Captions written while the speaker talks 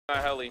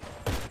heli.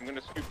 I'm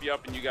gonna scoop you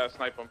up and you guys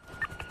snipe them.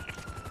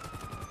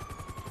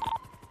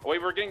 Oh,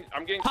 wait,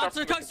 I'm getting stuff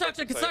from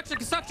the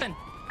construction.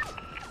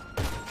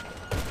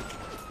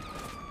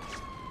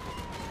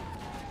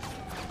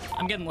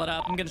 I'm getting lit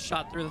up. I'm getting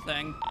shot through the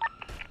thing.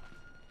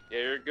 Yeah,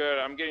 you're good.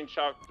 I'm getting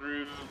shot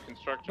through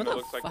construction. It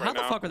looks like right now. How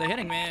the fuck are they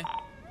hitting me?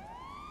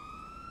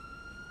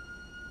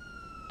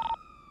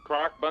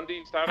 Croc,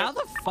 Bundy, status. How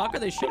the fuck are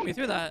they shooting me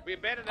through that? We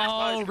abandoned that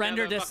Oh,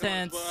 render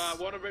distance.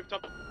 One of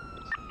rooftop.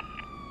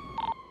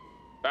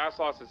 Bass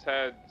lost his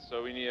head,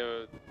 so we need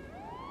a...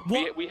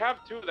 We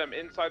have two of them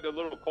inside the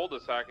little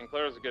cul-de-sac, and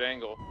Claire's a good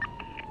angle.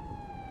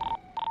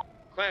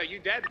 Claire, you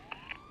dead?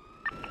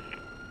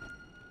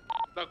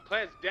 No,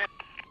 Claire's dead.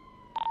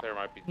 Claire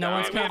might be No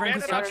down. one's covering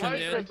construction,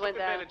 dude. Took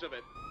advantage of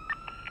it.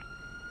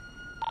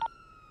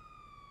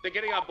 They're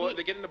getting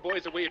They're getting the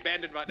boys that we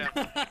abandoned right now.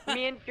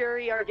 Me and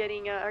Fury are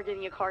getting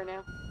a car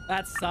now.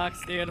 That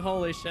sucks, dude.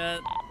 Holy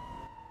shit.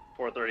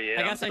 4:38.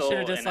 I guess I should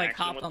have just like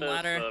hopped on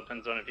ladder.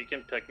 Penzone, if you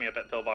can pick me up at pillbox.